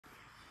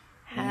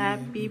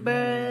Happy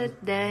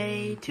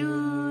birthday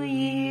to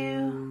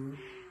you.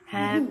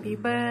 Happy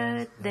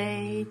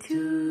birthday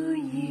to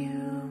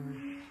you.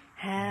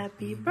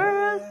 Happy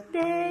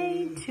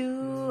birthday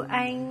to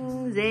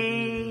anh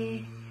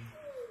Dê.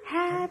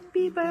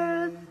 Happy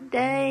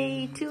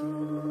birthday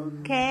to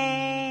Ken.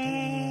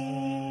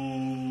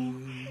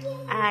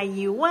 Are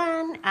you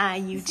 1? Are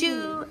you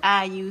 2?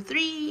 Are you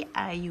 3?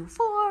 Are you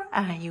 4?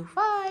 Are you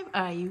 5?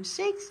 Are you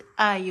 6?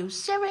 Are you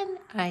 7?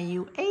 Are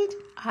you 8?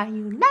 Are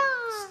you 9?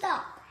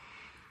 Stop.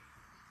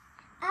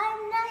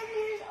 I'm 9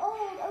 years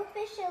old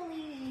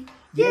officially.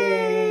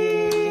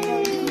 Yay!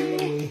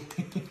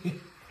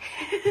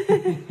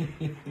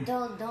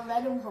 Don't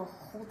let him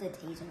hold the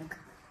taser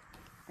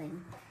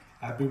thing.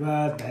 Happy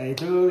birthday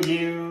to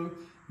you.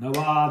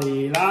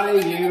 Nobody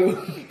like you.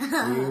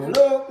 You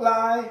look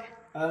like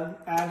an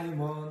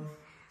animal.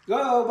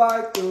 Go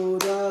back to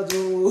the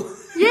zoo.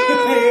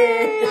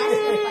 Yay!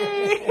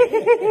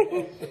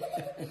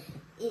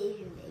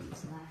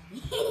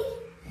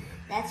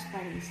 That's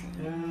funny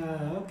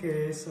saying.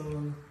 Okay, so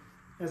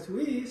let's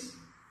wish.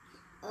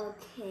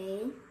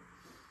 Okay.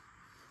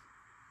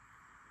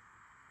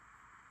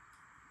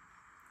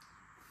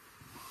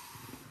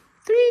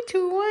 Three,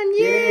 two, 1,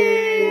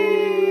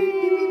 yay!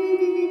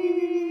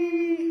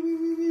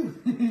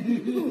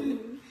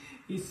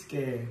 He's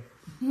scared.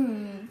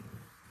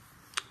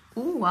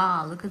 Oh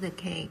wow, look at the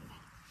cake.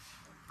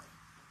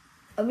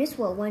 I'm just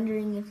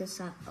wondering if it's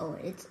not. Oh,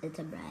 it's a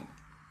bread.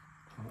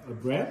 A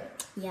bread?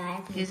 Yeah,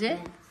 I think Is it's it?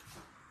 bread.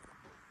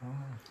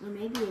 Oh. Or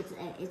maybe it's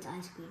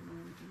ice cream.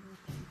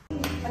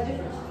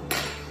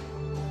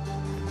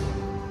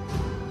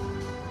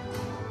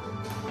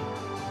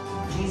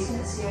 Jason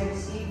at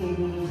CIBC, they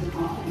need the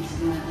confidence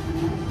in that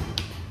tonight.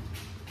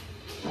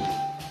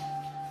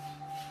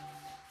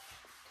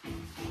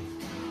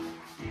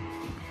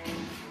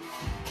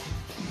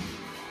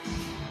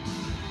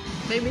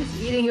 Baby's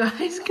eating your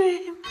ice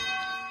cream.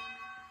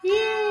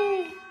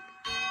 Yay!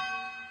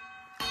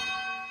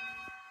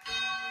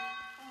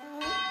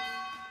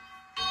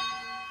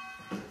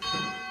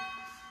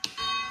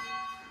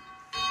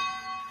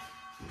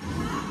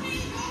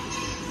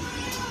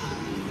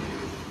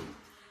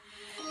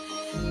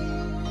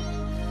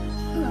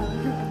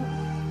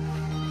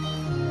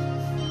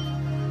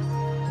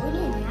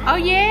 Oh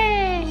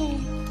yay!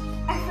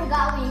 I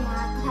forgot we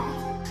had that.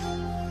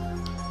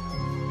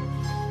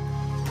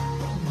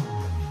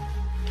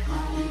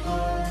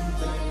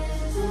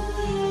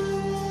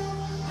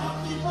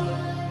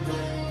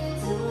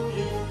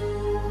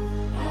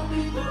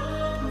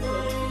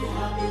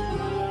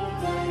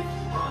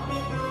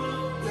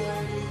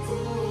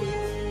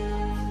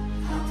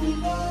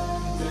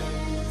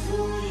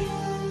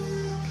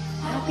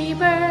 Happy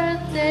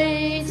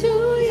birthday to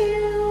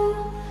you.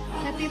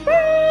 Happy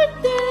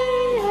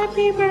birthday,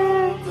 happy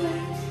birthday,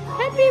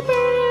 happy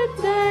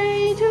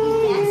birthday to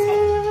you.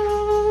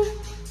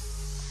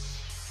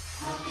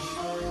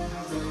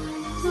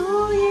 To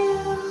you.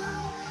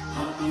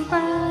 Happy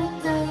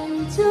birthday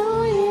to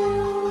you.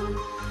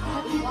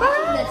 Happy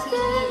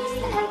birthday,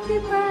 happy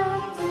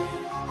birthday,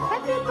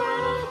 happy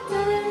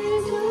birthday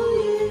to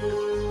you.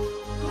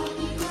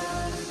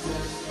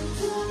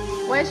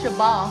 Where's your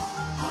ball?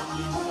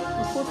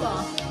 The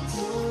football.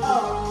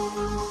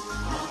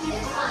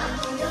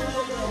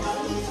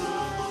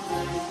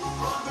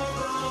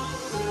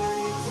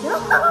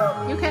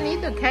 You can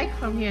eat the cake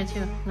from here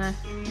too. Nah.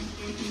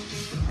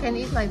 You can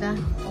eat like that.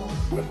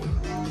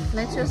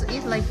 Let's just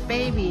eat like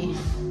baby.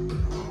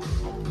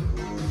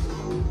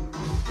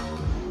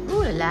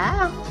 Ooh la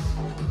la.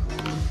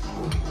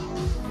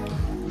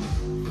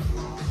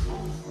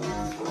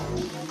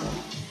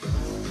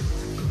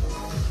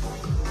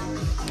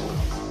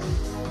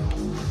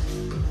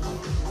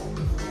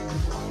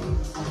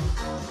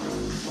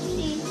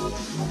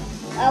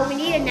 Oh, we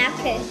need a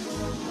napkin.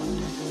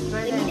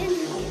 Right We there. need a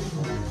napkin.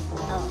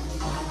 Oh.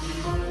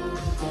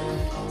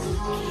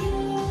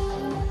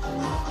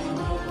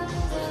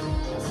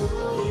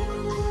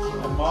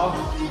 Mom?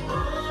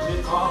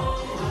 Big mom?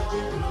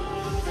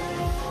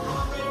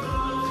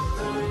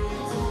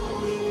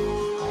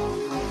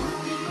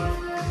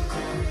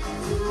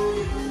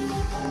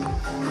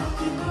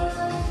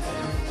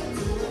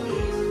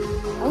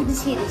 I want to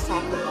see the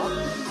soccer ball.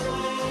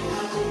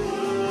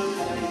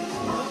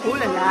 Ooh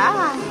la la.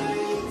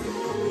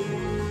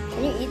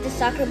 Can you eat the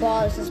soccer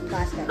ball or is this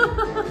plastic?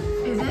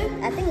 Is it?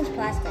 I think it's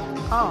plastic.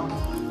 Oh.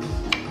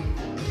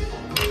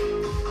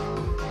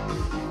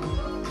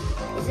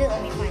 Is it?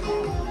 Let me find out.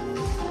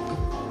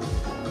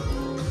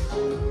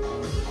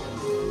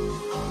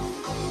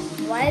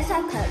 Why is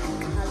that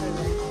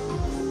colorless?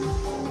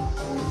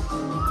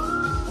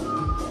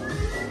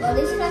 Well, at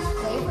least it has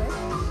flavor.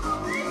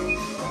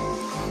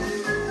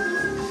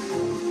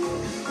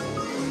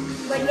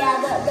 But yeah,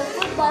 the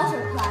footballs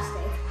are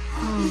plastic.